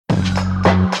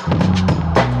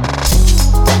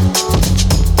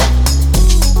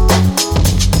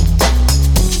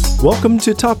Welcome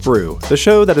to Top Brew, the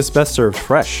show that is best served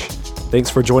fresh.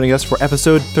 Thanks for joining us for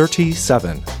episode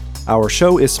 37. Our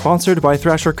show is sponsored by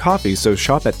Thrasher Coffee, so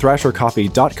shop at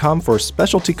thrashercoffee.com for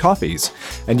specialty coffees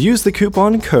and use the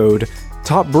coupon code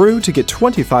TOPBREW to get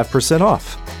 25%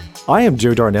 off. I am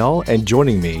Joe Darnell, and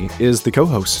joining me is the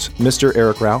co-host, Mr.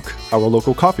 Eric Rauch, our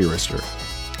local coffee roaster.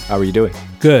 How are you doing?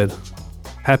 Good.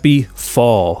 Happy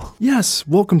fall. Yes,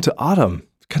 welcome to autumn.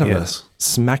 Kind of a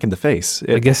smack in the face.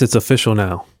 I guess it's official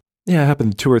now. Yeah, it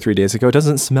happened 2 or 3 days ago. It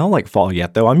doesn't smell like fall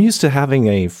yet, though. I'm used to having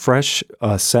a fresh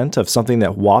scent of something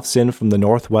that wafts in from the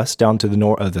northwest down to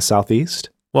the southeast.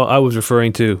 Well, I was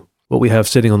referring to what we have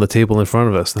sitting on the table in front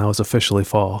of us. Now it's officially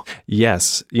fall.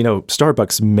 Yes. You know,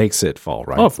 Starbucks makes it fall,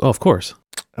 right? Oh, of course.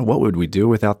 What would we do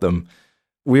without them?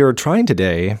 We are trying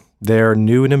today their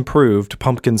new and improved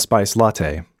pumpkin spice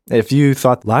latte. If you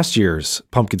thought last year's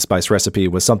pumpkin spice recipe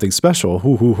was something special,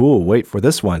 wait for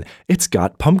this one. It's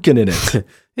got pumpkin in it.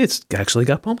 It's actually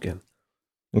got pumpkin.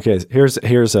 Okay,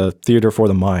 here's a theater for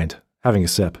the mind. Having a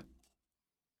sip.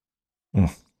 You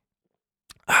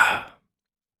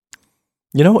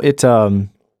know, it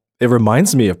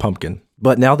reminds me of pumpkin,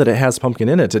 but now that it has pumpkin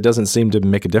in it, it doesn't seem to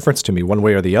make a difference to me one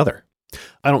way or the other.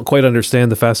 I don't quite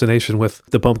understand the fascination with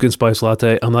the pumpkin spice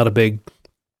latte. I'm not a big...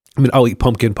 I'll eat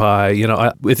pumpkin pie. You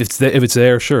know, if it's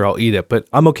there, sure, I'll eat it. But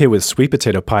I'm okay with sweet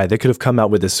potato pie. They could have come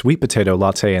out with a sweet potato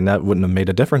latte, and that wouldn't have made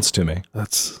a difference to me.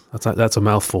 That's a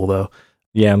mouthful, though.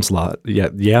 Yams or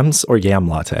yam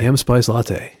latte. Yam spice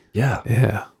latte. Yeah.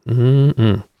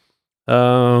 Mm-hmm.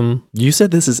 You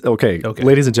said this is okay,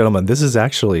 ladies and gentlemen. This is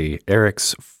actually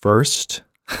Eric's first.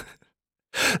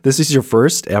 This is your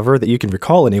first ever that you can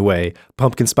recall, anyway.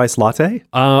 Pumpkin spice latte.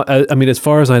 As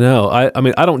far as I know, I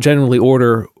don't generally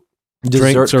order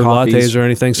drinks or lattes or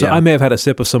anything. So I may have had a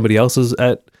sip of somebody else's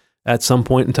at some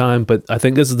point in time, but I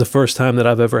think this is the first time that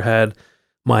I've ever had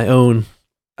my own.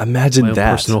 Imagine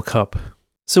that personal cup.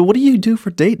 So what do you do for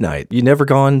date night? You never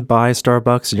gone by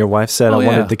Starbucks and your wife said, I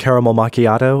wanted the caramel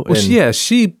macchiato? Well,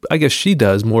 I guess she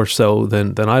does more so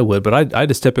than I would, but I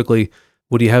just typically,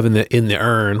 what do you have in the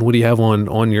urn? What do you have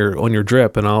on your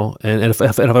drip? And if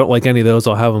I don't like any of those,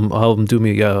 I'll have them do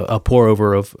me a pour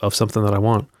over of something that I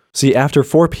want. See, after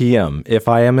 4 p.m., if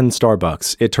I am in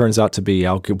Starbucks, it turns out to be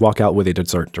I'll walk out with a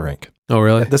dessert drink. Oh,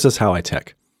 really? This is how I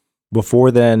tick.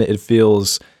 Before then, it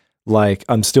feels like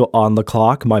I'm still on the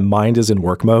clock. My mind is in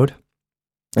work mode.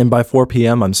 And by 4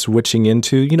 p.m., I'm switching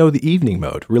into, the evening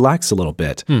mode. Relax a little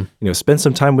bit. Spend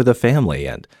some time with the family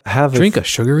and drink a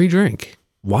sugary drink.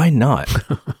 Why not?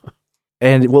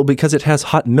 And because it has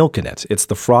hot milk in it. It's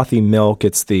the frothy milk.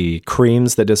 It's the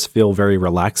creams that just feel very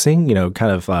relaxing,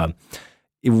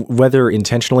 whether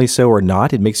intentionally so or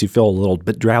not, it makes you feel a little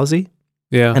bit drowsy.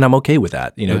 Yeah. And I'm okay with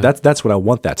that. That's what I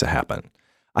want that to happen.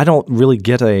 I don't really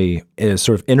get a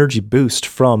sort of energy boost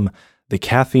from the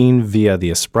caffeine via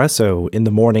the espresso in the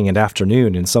morning and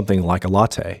afternoon in something like a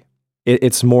latte.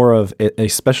 It's more of a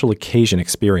special occasion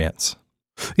experience.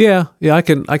 Yeah, I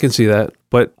can see that,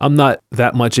 but I'm not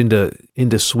that much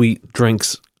into sweet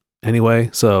drinks anyway.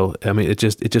 So it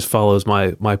just follows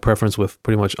my preference with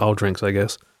pretty much all drinks, I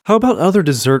guess. How about other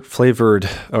dessert flavored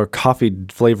or coffee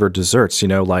flavored desserts?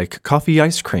 Like coffee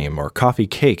ice cream or coffee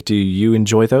cake. Do you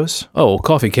enjoy those? Oh,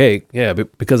 coffee cake, yeah,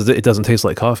 because it doesn't taste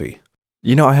like coffee.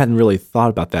 I hadn't really thought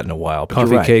about that in a while. But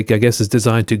coffee cake, I guess, is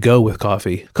designed to go with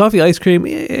coffee. Coffee ice cream,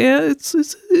 yeah,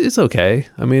 it's okay.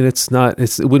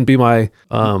 It wouldn't be my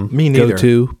Me neither.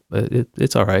 go-to, but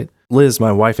it's all right. Liz,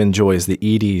 my wife, enjoys the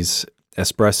Edie's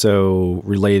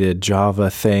espresso-related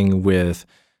Java thing with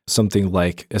something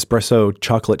like espresso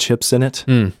chocolate chips in it.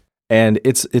 And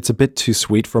it's a bit too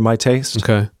sweet for my taste.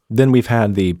 Okay. Then we've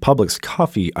had the Publix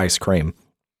coffee ice cream,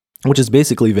 which is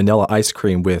basically vanilla ice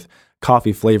cream with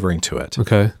coffee flavoring to it.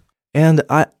 Okay. And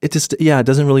it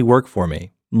doesn't really work for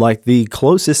me. Like the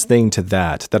closest thing to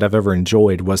that I've ever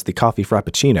enjoyed was the coffee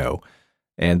frappuccino.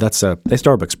 And that's a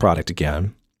Starbucks product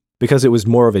again. Because it was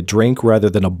more of a drink rather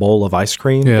than a bowl of ice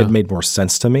cream, It made more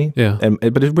sense to me. Yeah.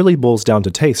 But it really boils down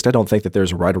to taste. I don't think that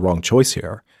there's a right or wrong choice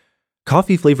here.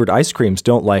 Coffee flavored ice creams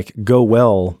don't go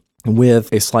well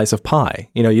with a slice of pie.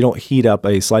 You don't heat up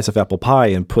a slice of apple pie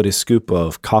and put a scoop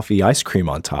of coffee ice cream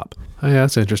on top. Oh, yeah,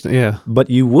 that's interesting. Yeah. But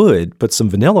you would put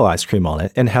some vanilla ice cream on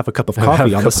it and have a cup of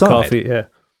coffee on the side. Coffee, yeah.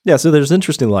 Yeah, so there's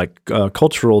interesting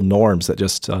cultural norms that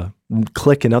just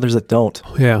click and others that don't.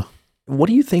 Yeah. What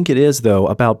do you think it is, though,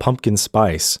 about pumpkin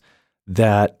spice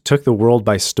that took the world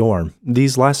by storm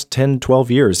these last 10,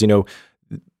 12 years?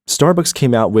 Starbucks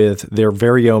came out with their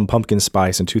very own pumpkin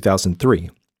spice in 2003.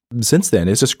 Since then,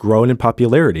 it's just grown in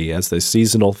popularity as the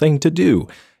seasonal thing to do.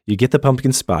 You get the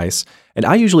pumpkin spice, and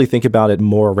I usually think about it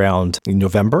more around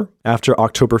November, after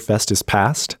Oktoberfest is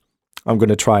past. I'm going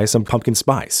to try some pumpkin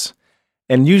spice.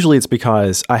 And usually it's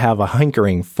because I have a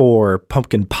hankering for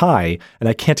pumpkin pie and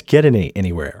I can't get any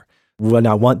anywhere. When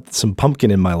I want some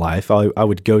pumpkin in my life, I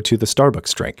would go to the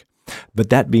Starbucks drink. But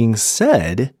that being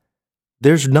said,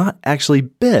 there's not actually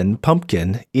been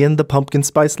pumpkin in the pumpkin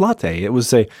spice latte. It was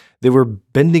they were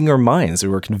bending our minds. They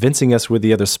were convincing us with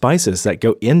the other spices that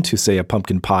go into, say, a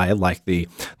pumpkin pie, like the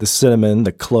cinnamon,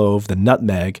 the clove, the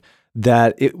nutmeg,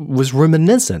 that it was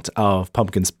reminiscent of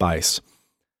pumpkin spice.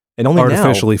 And only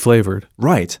artificially flavored.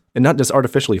 Right. And not just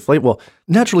artificially flavored. Well,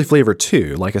 naturally flavored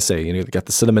too. Like I say, you got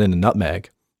the cinnamon and the nutmeg.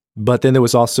 But then there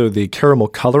was also the caramel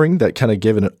coloring that kind of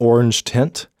gave it an orange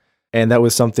tint. And that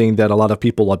was something that a lot of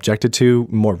people objected to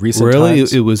more recent times.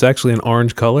 Really? It was actually an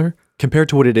orange color? Compared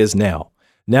to what it is now.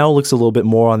 Now it looks a little bit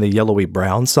more on the yellowy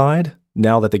brown side,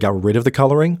 now that they got rid of the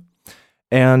coloring.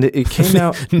 And it came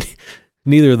out...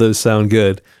 Neither of those sound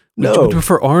good. No. Would you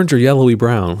prefer orange or yellowy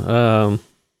brown?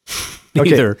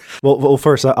 Neither. Okay. Well,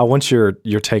 first, I want your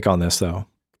take on this, though.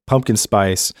 Pumpkin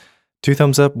spice, 2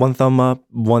 thumbs up, 1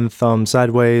 thumb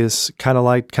sideways, kind of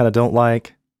like, kind of don't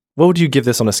like. What would you give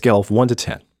this on a scale of 1 to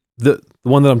 10? The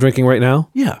one that I'm drinking right now?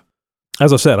 Yeah.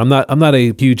 As I said, I'm not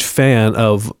a huge fan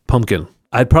of pumpkin.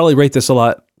 I'd probably rate this a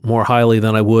lot more highly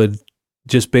than I would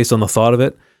just based on the thought of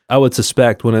it. I would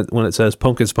suspect when it says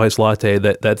pumpkin spice latte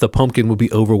that the pumpkin would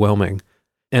be overwhelming.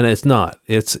 And it's not.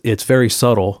 It's very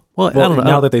subtle. Well, I don't know.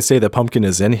 Now that they say that pumpkin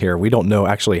is in here, we don't know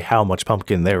actually how much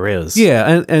pumpkin there is.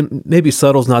 Yeah, and maybe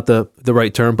subtle's not the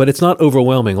right term, but it's not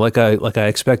overwhelming like I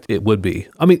expect it would be.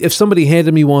 I mean, if somebody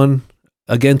handed me one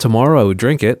again tomorrow, I would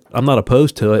drink it. I'm not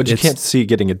opposed to it. But you can't see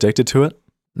getting addicted to it?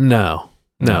 No.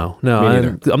 I'm not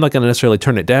going to necessarily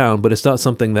turn it down, but it's not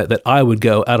something that I would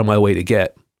go out of my way to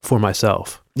get for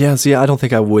myself. Yeah, see, I don't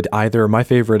think I would either. My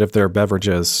favorite of their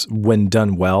beverages, when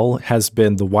done well, has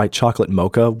been the white chocolate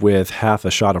mocha with half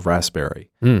a shot of raspberry.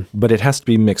 But it has to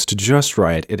be mixed just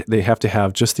right. They have to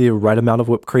have just the right amount of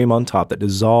whipped cream on top that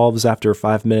dissolves after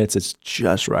 5 minutes. It's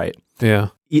just right. Yeah.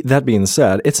 That being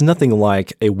said, it's nothing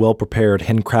like a well-prepared,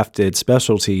 handcrafted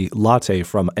specialty latte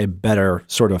from a better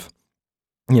sort of,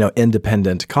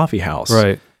 independent coffee house.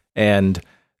 Right. And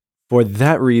for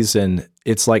that reason,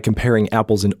 it's like comparing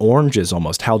apples and oranges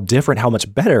almost. How different, how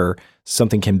much better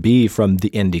something can be from the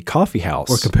indie coffee house.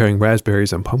 Or comparing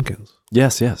raspberries and pumpkins.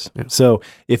 Yes. Yeah. So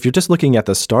if you're just looking at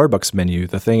the Starbucks menu,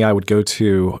 the thing I would go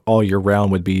to all year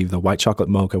round would be the white chocolate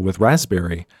mocha with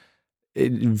raspberry.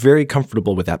 Very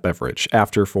comfortable with that beverage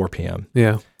after 4 p.m.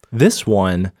 Yeah. This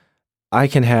one I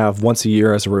can have once a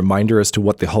year as a reminder as to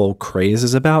what the whole craze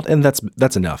is about, and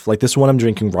that's enough. Like this one I'm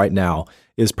drinking right now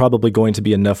is probably going to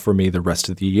be enough for me the rest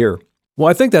of the year. Well,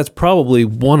 I think that's probably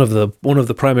one of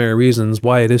the primary reasons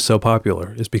why it is so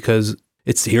popular is because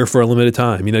it's here for a limited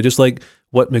time. Just like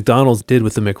what McDonald's did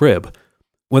with the McRib.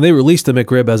 When they released the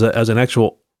McRib as an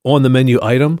actual on the menu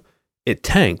item, it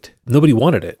tanked. Nobody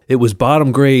wanted it. It was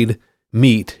bottom grade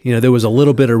meat. There was a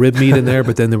little bit of rib meat in there,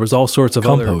 but then there was all sorts of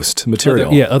compost material.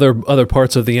 Other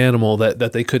parts of the animal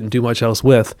that they couldn't do much else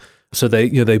with. So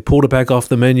they pulled it back off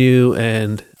the menu,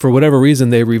 and for whatever reason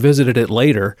they revisited it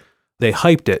later. They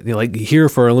hyped it, like here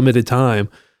for a limited time,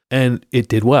 and it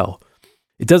did well.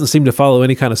 It doesn't seem to follow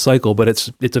any kind of cycle, but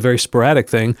it's a very sporadic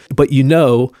thing. But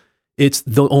it's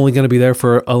only going to be there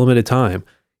for a limited time,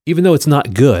 even though it's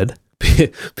not good.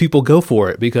 People go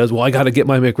for it because, I got to get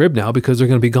my McRib now because they're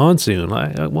going to be gone soon.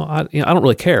 I don't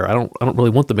really care. I don't really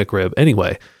want the McRib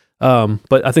anyway.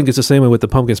 But I think it's the same way with the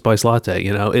pumpkin spice latte.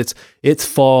 It's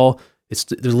fall. There's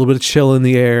a little bit of chill in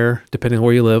the air, depending on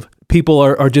where you live. People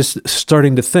are just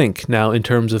starting to think now in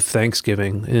terms of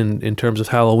Thanksgiving, in terms of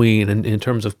Halloween, and in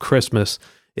terms of Christmas.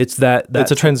 It's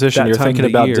a transition. You're thinking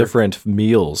about different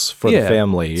meals for the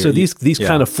family. So these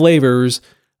kind of flavors,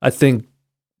 I think,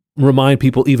 remind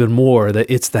people even more that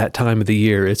it's that time of the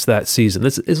year. It's that season.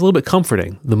 It's a little bit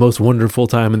comforting. The most wonderful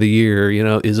time of the year,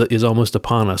 is almost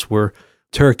upon us. We're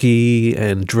turkey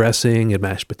and dressing and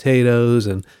mashed potatoes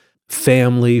and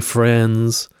family,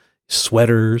 friends,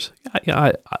 sweaters.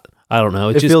 I don't know.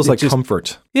 It feels like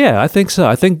comfort. Yeah, I think so.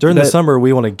 I think during the summer,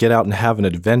 we want to get out and have an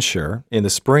adventure. In the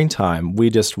springtime, we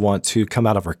just want to come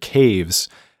out of our caves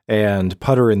and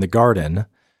putter in the garden.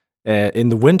 In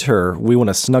the winter, we want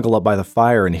to snuggle up by the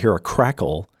fire and hear a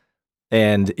crackle.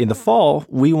 And in the fall,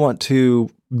 we want to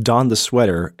don the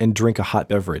sweater and drink a hot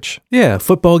beverage. Yeah,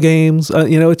 football games.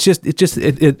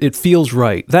 It feels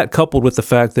right. That coupled with the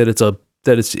fact that it's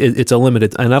a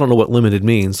limited, and I don't know what limited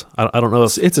means. I don't know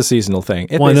if it's a seasonal thing.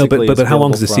 I know, but how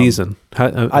long is the season?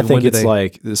 I think it's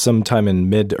like sometime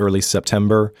in early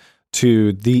September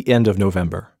to the end of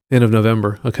November. End of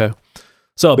November. Okay.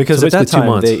 So because so at that basically 2 time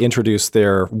months. they introduced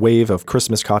their wave of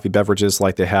Christmas coffee beverages,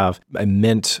 like they have a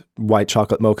mint white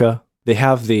chocolate mocha. They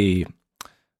have the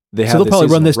So they'll probably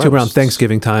run this to around roasts.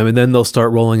 Thanksgiving time, and then they'll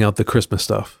start rolling out the Christmas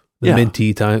stuff. The Yeah.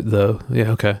 minty time,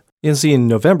 okay. And see, in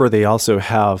November, they also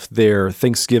have their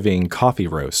Thanksgiving coffee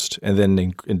roast. And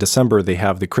then in December, they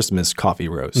have the Christmas coffee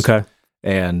roast. Okay.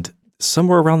 And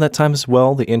somewhere around that time as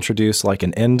well, they introduced like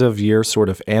an end of year sort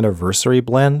of anniversary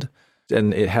blend.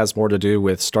 And it has more to do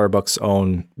with Starbucks'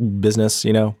 own business,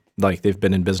 you know, like they've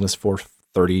been in business for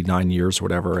 39 years or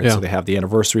whatever. And Yeah. so they have the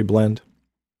anniversary blend.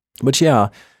 But yeah,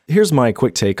 here's my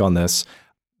quick take on this.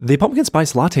 The pumpkin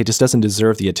spice latte just doesn't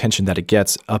deserve the attention that it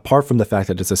gets, apart from the fact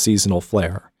that it's a seasonal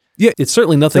flair. Yeah, it's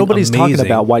certainly nothing Nobody's amazing. talking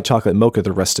about white chocolate mocha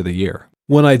the rest of the year.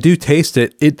 When I do taste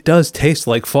it, it does taste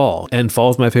like fall, and fall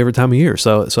is my favorite time of year.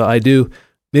 So I do.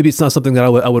 Maybe it's not something that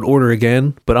I would order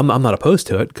again, but I'm not opposed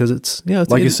to it because it's it's,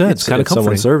 Like you said, it's kind of if someone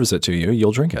comforting. serves it to you,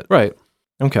 you'll drink it. Right.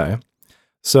 Okay.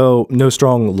 So no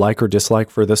strong like or dislike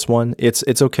for this one.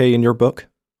 It's okay in your book.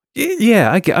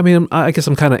 Yeah, I mean, I guess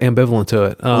I'm kind of ambivalent to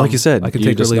it. Like you said, I could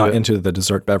you're take or just leave not it. into the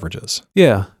dessert beverages.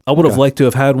 Yeah, I would have Okay. liked to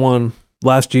have had one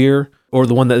last year, or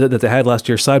the one that they had last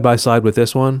year side by side with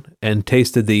this one, and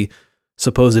tasted the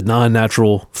supposed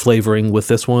non-natural flavoring with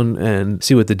this one, and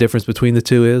see what the difference between the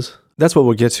two is. That's what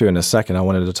we'll get to in a second. I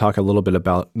wanted to talk a little bit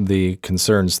about the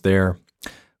concerns there.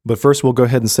 But first, we'll go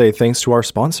ahead and say thanks to our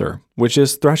sponsor, which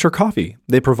is Thrasher Coffee.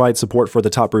 They provide support for the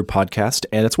Top Brew podcast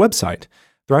and its website.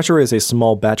 Thrasher is a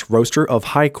small batch roaster of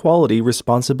high-quality,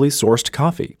 responsibly sourced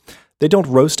coffee. They don't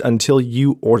roast until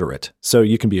you order it, so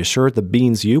you can be assured the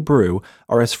beans you brew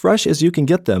are as fresh as you can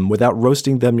get them without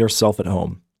roasting them yourself at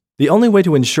home. The only way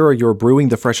to ensure you're brewing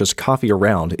the freshest coffee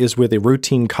around is with a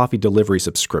routine coffee delivery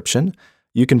subscription.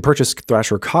 You can purchase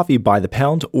Thrasher Coffee by the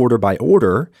pound, order by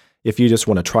order. If you just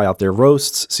want to try out their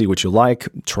roasts, see what you like,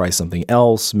 try something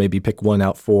else, maybe pick one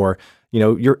out for,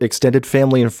 your extended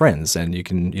family and friends, and you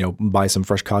can, buy some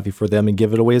fresh coffee for them and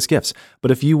give it away as gifts.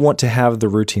 But if you want to have the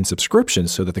routine subscription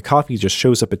so that the coffee just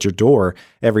shows up at your door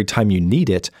every time you need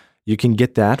it, you can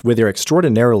get that with their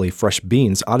extraordinarily fresh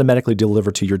beans automatically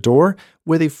delivered to your door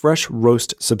with a fresh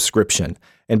roast subscription.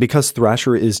 And because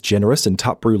Thrasher is generous and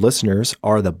Top Brew listeners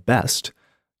are the best,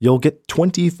 you'll get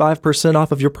 25%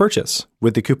 off of your purchase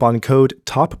with the coupon code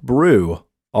TOPBREW,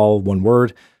 all one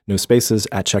word, no spaces,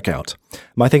 at checkout.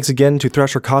 My thanks again to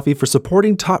Thrasher Coffee for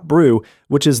supporting Top Brew,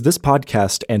 which is this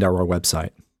podcast and our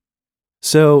website.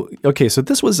 So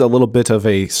this was a little bit of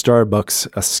a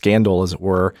Starbucks scandal, as it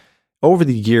were. Over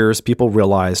the years, people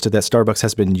realized that Starbucks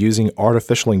has been using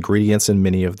artificial ingredients in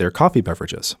many of their coffee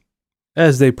beverages.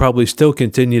 As they probably still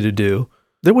continue to do.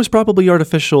 There was probably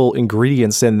artificial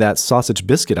ingredients in that sausage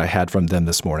biscuit I had from them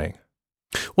this morning.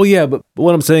 Well, yeah, but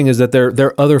what I'm saying is that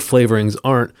their other flavorings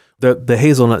aren't the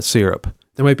hazelnut syrup.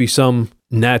 There might be some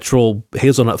natural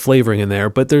hazelnut flavoring in there,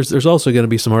 but there's also going to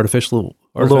be some artificial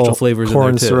flavors in there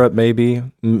corn too. syrup, maybe.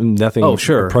 Nothing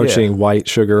approaching white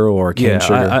sugar or cane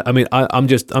sugar. I mean, I'm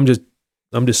just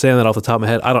saying that off the top of my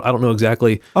head. I don't know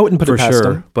exactly. I wouldn't put for it past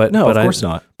sure, them. but no, but of course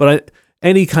not. But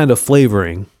any kind of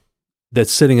flavoring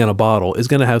that's sitting in a bottle is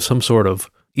going to have some sort of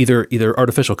either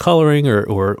artificial coloring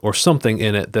or something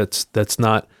in it that's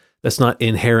not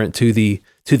inherent to the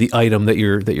item that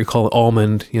you're calling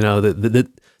almond. That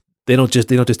they don't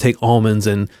just take almonds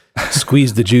and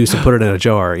squeeze the juice and put it in a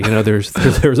jar.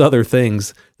 There's other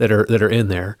things that are in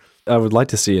there. I would like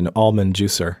to see an almond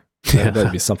juicer. Yeah.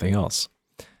 That'd be something else.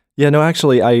 Yeah, no,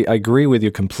 actually, I agree with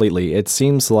you completely. It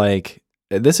seems like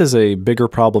this is a bigger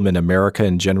problem in America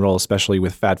in general, especially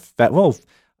with well,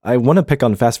 I want to pick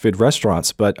on fast food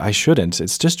restaurants, but I shouldn't.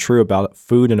 It's just true about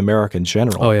food in America in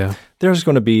general. Oh, yeah. There's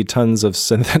going to be tons of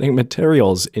synthetic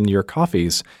materials in your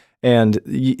coffees. And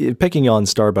picking on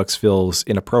Starbucks feels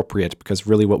inappropriate because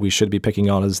really what we should be picking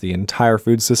on is the entire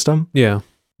food system. Yeah.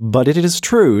 But it is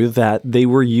true that they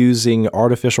were using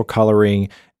artificial coloring,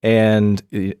 and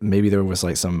maybe there was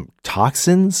like some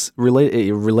toxins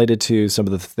related to some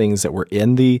of the things that were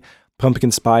in the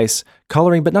pumpkin spice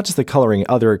coloring, but not just the coloring,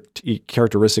 other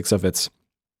characteristics of its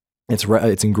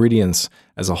ingredients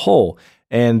as a whole.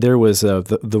 And there was the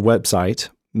website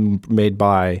made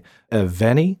by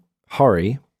Vani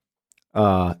Hari,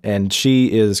 and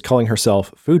she is calling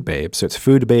herself Food Babe. So it's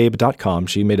foodbabe.com.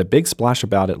 She made a big splash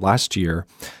about it last year.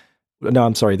 No,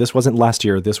 I'm sorry. This wasn't last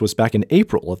year. This was back in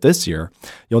April of this year.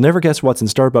 You'll never guess what's in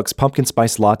Starbucks pumpkin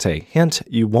spice latte. Hint,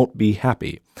 you won't be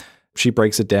happy. She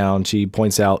breaks it down. She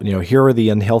points out, here are the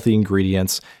unhealthy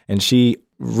ingredients. And she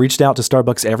reached out to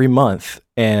Starbucks every month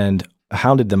and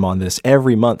hounded them on this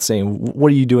every month saying,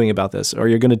 what are you doing about this? Or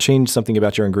you're going to change something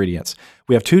about your ingredients.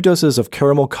 We have 2 doses of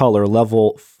caramel color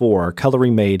level 4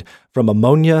 coloring made from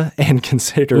ammonia and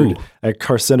considered a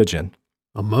carcinogen.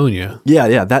 Ammonia?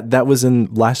 Yeah. That was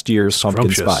in last year's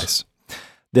pumpkin spice.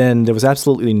 Then there was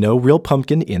absolutely no real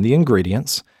pumpkin in the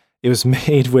ingredients. It was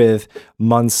made with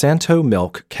Monsanto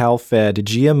milk, cow-fed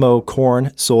GMO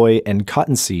corn, soy, and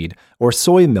cottonseed, or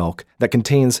soy milk that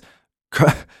contains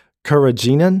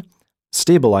carrageenan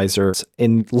stabilizers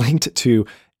linked to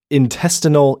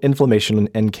intestinal inflammation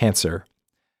and cancer.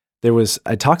 There was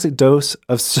a toxic dose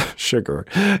of sugar.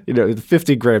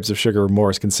 50 grams of sugar or more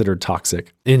is considered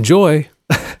toxic. Enjoy.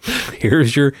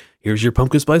 Here's your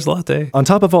pumpkin spice latte. On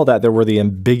top of all that, there were the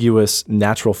ambiguous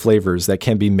natural flavors that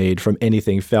can be made from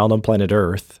anything found on planet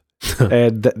Earth.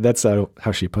 And that's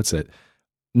how she puts it.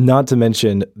 Not to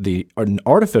mention the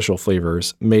artificial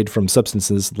flavors made from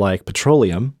substances like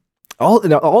petroleum.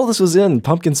 All this was in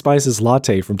Pumpkin Spice's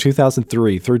latte from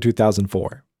 2003 through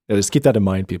 2004. Now, just keep that in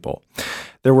mind, people.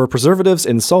 There were preservatives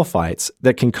and sulfites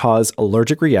that can cause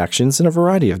allergic reactions in a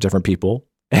variety of different people.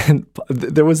 And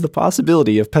there was the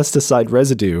possibility of pesticide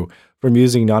residue from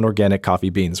using non-organic coffee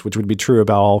beans, which would be true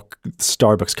about all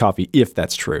Starbucks coffee, if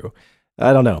that's true.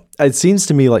 I don't know. It seems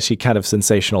to me like she kind of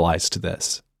sensationalized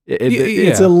this.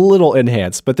 It's a little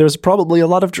enhanced, but there's probably a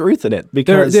lot of truth in it.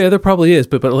 Because there probably is,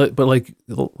 but like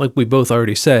we both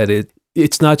already said,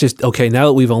 it's not just, okay, now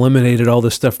that we've eliminated all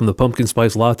this stuff from the pumpkin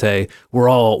spice latte, we're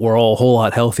all a whole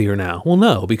lot healthier now. Well,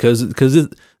 no, because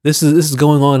this is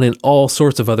going on in all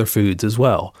sorts of other foods as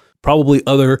well. Probably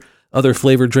other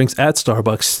flavored drinks at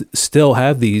Starbucks still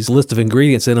have these list of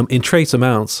ingredients in them in trace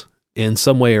amounts in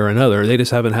some way or another. They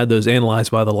just haven't had those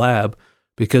analyzed by the lab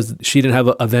because she didn't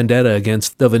have a vendetta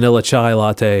against the vanilla chai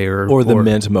latte or the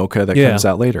mint mocha that comes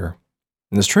out later.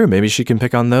 And it's true. Maybe she can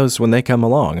pick on those when they come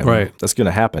along. Right. That's going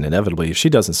to happen inevitably. If she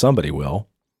doesn't, somebody will.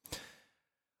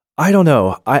 I don't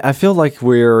know. I feel like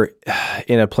we're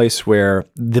in a place where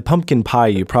the pumpkin pie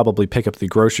you probably pick up at the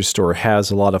grocery store has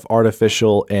a lot of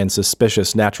artificial and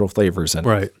suspicious natural flavors in it.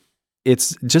 Right.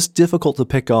 It's just difficult to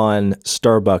pick on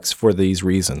Starbucks for these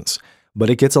reasons. But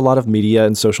it gets a lot of media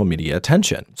and social media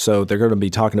attention. So they're going to be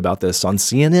talking about this on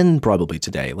CNN probably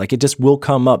today. Like, it just will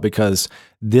come up because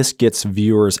this gets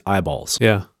viewers' eyeballs.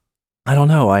 Yeah. I don't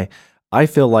know. I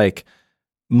feel like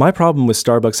my problem with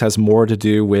Starbucks has more to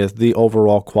do with the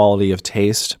overall quality of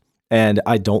taste. And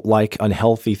I don't like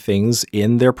unhealthy things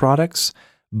in their products,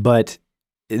 but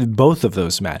both of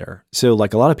those matter. So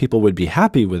like a lot of people would be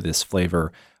happy with this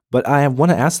flavor, but I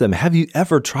want to ask them, have you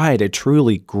ever tried a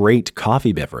truly great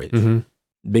coffee beverage? Mm-hmm.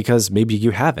 Because maybe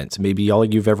you haven't. Maybe all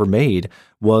you've ever made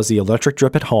was the electric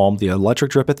drip at home, the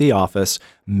electric drip at the office,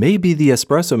 maybe the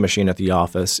espresso machine at the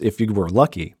office if you were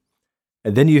lucky.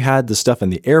 And then you had the stuff in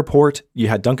the airport, you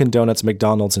had Dunkin' Donuts,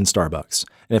 McDonald's, and Starbucks.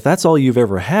 And if that's all you've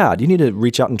ever had, you need to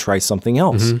reach out and try something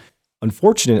else. Mm-hmm.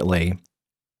 Unfortunately,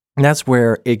 that's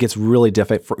where it gets really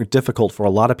difficult for a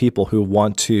lot of people who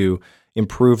want to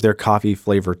improve their coffee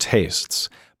flavor tastes,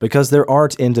 because there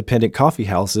aren't independent coffee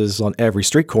houses on every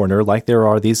street corner like there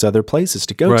are these other places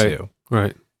to go to.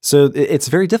 Right. So it's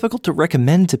very difficult to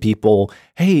recommend to people,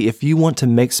 hey, if you want to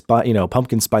make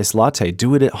pumpkin spice latte,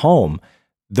 do it at home.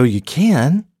 Though you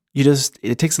can,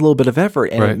 it takes a little bit of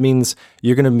effort, and it means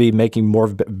you're going to be making more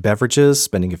beverages,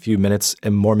 spending a few minutes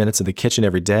and more minutes in the kitchen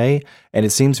every day, and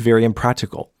it seems very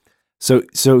impractical.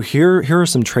 So here are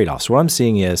some trade-offs. What I'm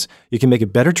seeing is you can make a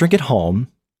better drink at home,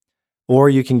 or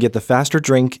you can get the faster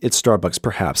drink at Starbucks,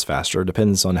 perhaps faster. It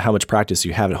depends on how much practice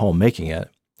you have at home making it.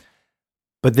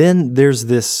 But then there's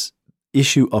this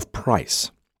issue of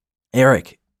price.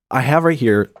 Eric, I have right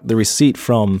here the receipt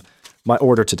from my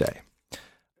order today.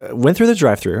 Went through the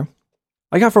drive-thru.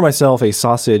 I got for myself a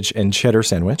sausage and cheddar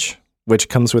sandwich, which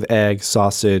comes with egg,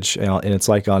 sausage, and it's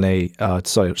like on a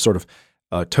sort of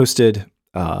toasted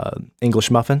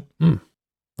English muffin. Mm.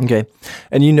 Okay.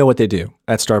 And you know what they do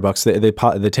at Starbucks.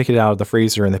 They take it out of the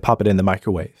freezer and they pop it in the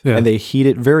microwave. Yeah. And they heat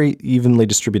it, very evenly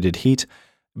distributed heat,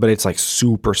 but it's like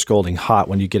super scalding hot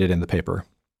when you get it in the paper.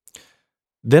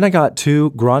 Then I got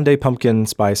 2 grande pumpkin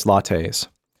spice lattes.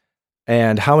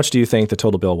 And how much do you think the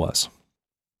total bill was?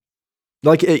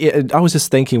 Like, I was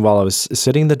just thinking while I was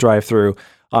sitting in the drive-thru,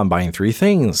 I'm buying 3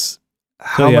 things.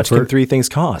 How much can 3 things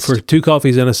cost? For 2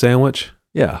 coffees and a sandwich?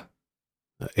 Yeah.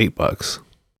 $8.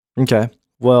 Okay.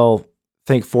 Well,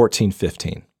 think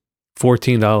 $14.15.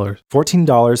 $14.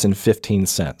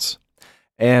 $14.15.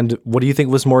 And what do you think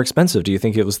was more expensive? Do you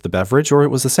think it was the beverage or it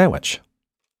was the sandwich?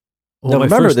 Well, now,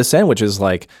 remember, the sandwich is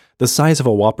like the size of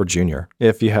a Whopper Jr.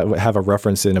 If you have a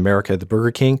reference in America, the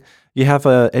Burger King, you have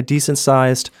a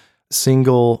decent-sized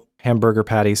single hamburger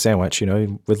patty sandwich,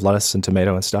 with lettuce and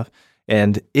tomato and stuff.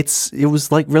 And it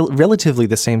was like relatively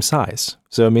the same size.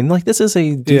 So, I mean, like this is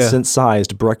a decent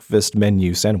sized breakfast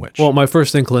menu sandwich. Well, my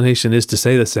first inclination is to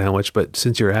say the sandwich, but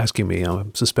since you're asking me,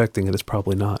 I'm suspecting it is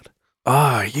probably not.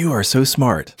 You are so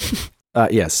smart.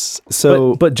 Yes.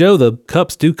 So, but Joe, the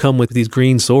cups do come with these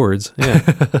green swords.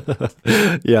 Yeah.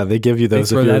 Yeah, they give you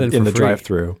those if you're in the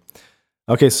drive-thru.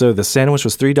 Okay, so the sandwich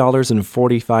was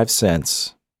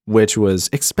 $3.45, which was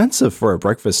expensive for a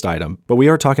breakfast item. But we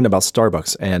are talking about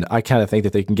Starbucks, and I kind of think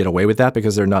that they can get away with that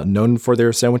because they're not known for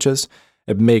their sandwiches.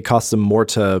 It may cost them more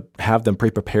to have them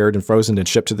pre-prepared and frozen and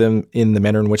shipped to them in the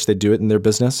manner in which they do it in their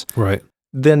business. Right.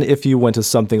 Then if you went to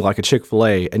something like a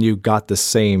Chick-fil-A and you got the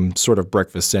same sort of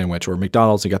breakfast sandwich, or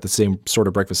McDonald's and got the same sort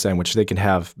of breakfast sandwich, they can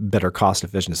have better cost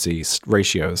efficiency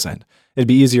ratios, and it'd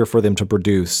be easier for them to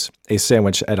produce a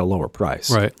sandwich at a lower price.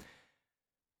 Right.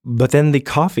 But then the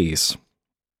coffees,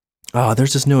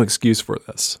 there's just no excuse for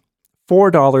this.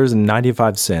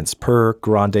 $4.95 per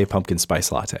grande pumpkin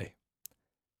spice latte.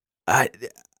 I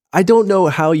don't know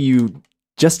how you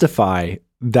justify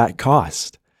that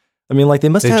cost. I mean, like they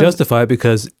justify it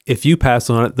because if you pass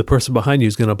on it, the person behind you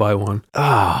is going to buy one.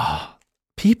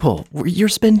 People, you're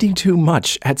spending too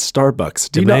much at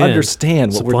Starbucks. Do you not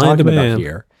understand what we're talking about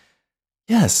here?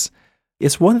 Yes.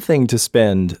 It's one thing to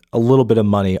spend a little bit of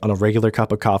money on a regular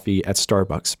cup of coffee at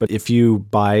Starbucks, but if you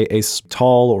buy a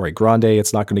tall or a grande,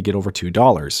 it's not going to get over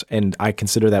 $2. And I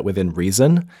consider that within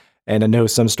reason. And I know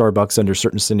some Starbucks under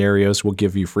certain scenarios will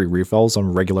give you free refills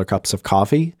on regular cups of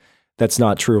coffee. That's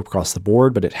not true across the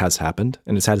board, but it has happened,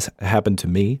 and it's happened to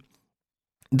me.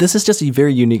 This is just a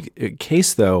very unique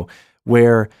case, though,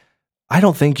 where I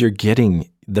don't think you're getting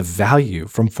the value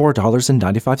from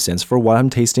 $4.95 for what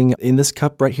I'm tasting in this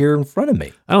cup right here in front of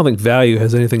me. I don't think value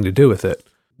has anything to do with it.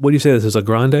 What do you say this is a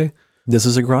grande? This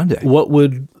is a grande. What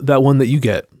would that one that you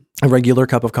get? A regular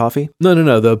cup of coffee?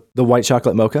 No. The white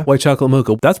chocolate mocha? White chocolate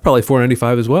mocha. That's probably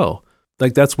 $4.95 as well.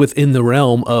 Like that's within the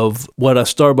realm of what a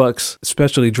Starbucks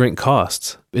specialty drink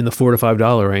costs in the $4 to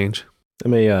 $5 range.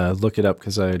 Let me look it up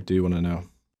because I do want to know.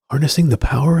 Harnessing the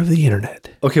power of the internet.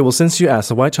 Okay, well, since you asked,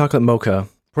 the white chocolate mocha,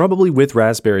 probably with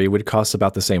raspberry, would cost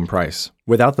about the same price.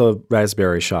 Without the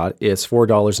raspberry shot, it's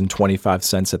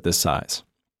 $4.25 at this size.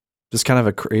 Just kind of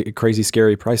a crazy,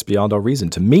 scary price beyond all reason.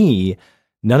 To me,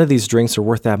 none of these drinks are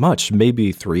worth that much.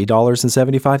 Maybe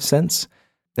 $3.75.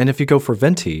 And if you go for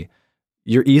venti,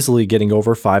 you're easily getting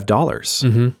over $5.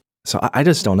 Mm-hmm. So I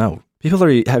just don't know.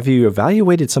 Have you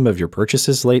evaluated some of your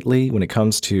purchases lately when it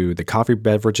comes to the coffee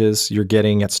beverages you're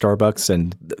getting at Starbucks?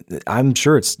 And I'm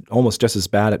sure it's almost just as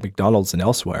bad at McDonald's and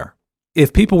elsewhere.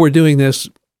 If people were doing this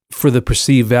for the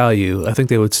perceived value, I think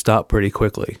they would stop pretty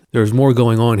quickly. There's more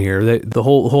going on here. The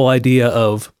whole idea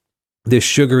of this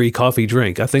sugary coffee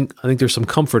drink, I think there's some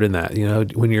comfort in that.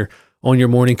 When you're on your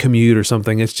morning commute or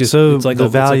something, it's like the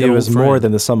value is more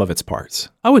than the sum of its parts.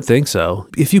 I would think so.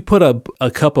 If you put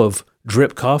a cup of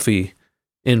drip coffee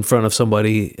in front of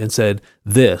somebody and said,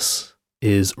 "This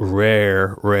is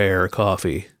rare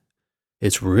coffee.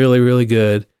 It's really, really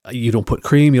good. You don't put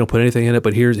cream, you don't put anything in it,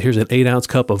 but here's an 8-ounce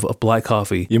cup of black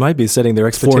coffee." You might be setting their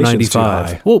expectations too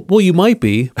high. Well, you might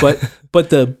be, but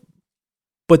the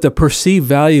perceived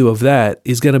value of that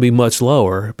is going to be much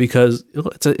lower because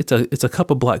it's a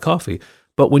cup of black coffee.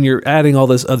 But when you're adding all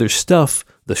this other stuff,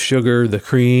 the sugar, the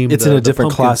cream, it's in a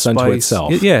different class unto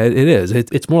itself. It is.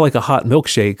 It's more like a hot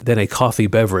milkshake than a coffee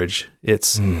beverage.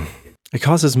 It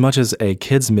costs as much as a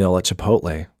kid's meal at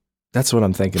Chipotle. That's what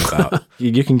I'm thinking about.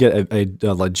 You can get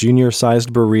a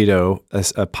junior-sized burrito,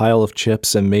 a pile of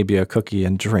chips, and maybe a cookie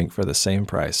and drink for the same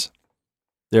price.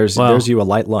 There's you a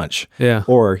light lunch. Yeah.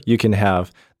 Or you can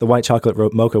have the white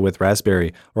chocolate mocha with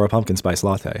raspberry or a pumpkin spice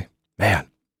latte. Man,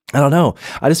 I don't know.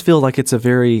 I just feel like it's a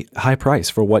very high price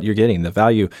for what you're getting, the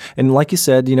value. And like you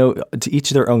said, to each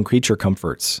their own creature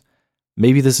comforts.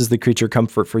 Maybe this is the creature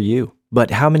comfort for you.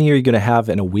 But how many are you going to have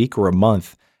in a week or a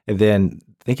month? And then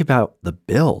think about the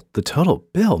bill, the total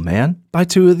bill, man. Buy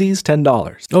 2 of these,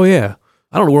 $10. Oh, yeah.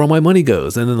 I don't know where all my money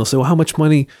goes. And then they'll say, well, how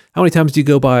many times do you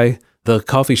go by the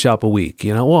coffee shop a week?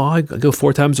 Well, I go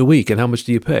 4 times a week. And how much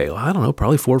do you pay? Well, I don't know,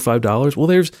 probably $4 or $5. Well,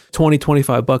 there's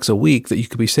 $20-$25 a week that you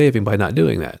could be saving by not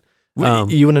doing that. You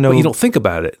want to know? But you don't think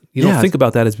about it. You don't think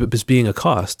about that as being a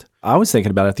cost. I was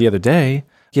thinking about it the other day.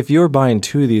 If you're buying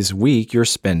 2 of these a week, you're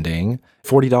spending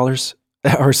 $40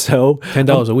 or so.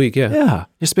 $10 a week, yeah. Yeah.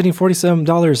 You're spending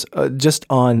 $47 just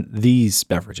on these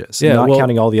beverages, not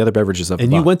counting all the other beverages of the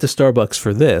And you went to Starbucks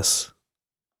for this,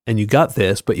 and you got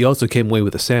this, but you also came away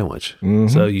with a sandwich. Mm-hmm.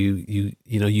 So you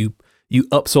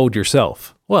upsold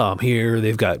yourself. Well, I'm here.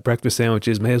 They've got breakfast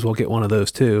sandwiches. May as well get one of those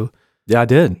too. Yeah, I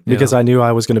did, because I knew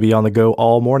I was going to be on the go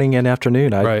all morning and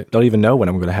afternoon. I don't even know when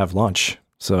I'm going to have lunch.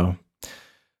 So,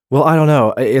 well, I don't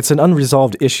know. It's an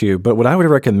unresolved issue, but what I would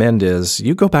recommend is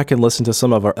you go back and listen to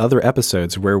some of our other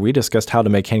episodes where we discussed how to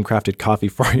make handcrafted coffee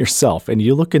for yourself, and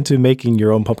you look into making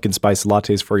your own pumpkin spice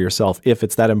lattes for yourself if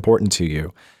it's that important to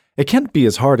you. It can't be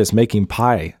as hard as making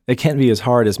pie. It can't be as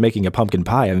hard as making a pumpkin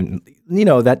pie. I mean,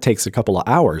 that takes a couple of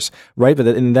hours, right? But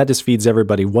that just feeds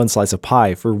everybody one slice of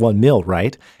pie for one meal,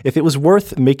 right? If it was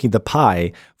worth making the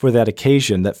pie for that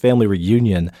occasion, that family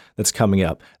reunion that's coming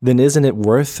up, then isn't it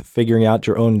worth figuring out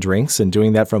your own drinks and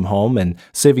doing that from home and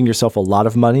saving yourself a lot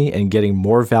of money and getting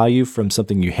more value from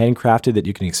something you handcrafted that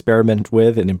you can experiment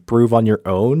with and improve on your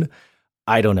own?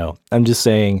 I don't know. I'm just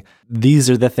saying these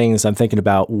are the things I'm thinking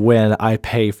about when I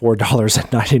pay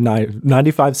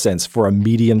 $4.95 for a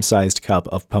medium-sized cup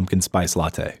of pumpkin spice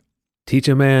latte. Teach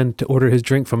a man to order his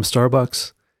drink from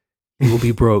Starbucks, he will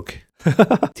be broke.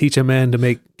 Teach a man to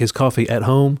make his coffee at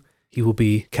home, he will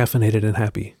be caffeinated and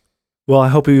happy. Well, I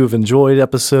hope you've enjoyed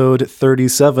episode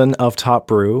 37 of Top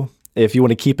Brew. If you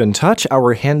want to keep in touch,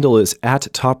 our handle is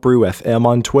 @TopBrewFM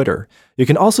on Twitter. You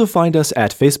can also find us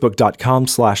at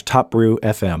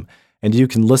facebook.com/TopBrewFM. And you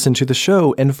can listen to the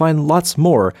show and find lots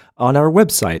more on our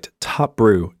website,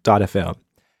 topbrew.fm.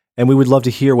 And we would love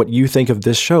to hear what you think of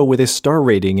this show with a star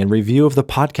rating and review of the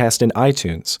podcast in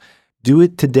iTunes. Do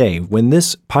it today when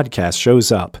this podcast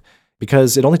shows up,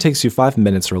 because it only takes you 5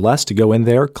 minutes or less to go in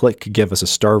there, click give us a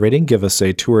star rating, give us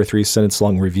a 2 or 3 sentence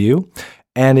long review,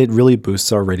 and it really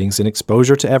boosts our ratings and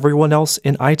exposure to everyone else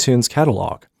in iTunes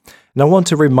catalog. And I want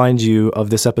to remind you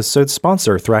of this episode's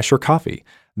sponsor, Thrasher Coffee.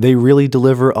 They really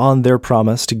deliver on their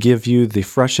promise to give you the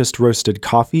freshest roasted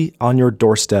coffee on your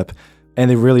doorstep, and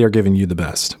they really are giving you the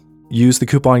best. Use the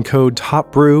coupon code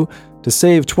TOPBREW to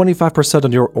save 25%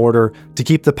 on your order to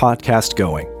keep the podcast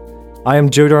going. I am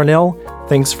Joe Darnell.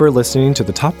 Thanks for listening to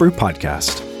the Top Brew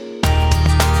Podcast.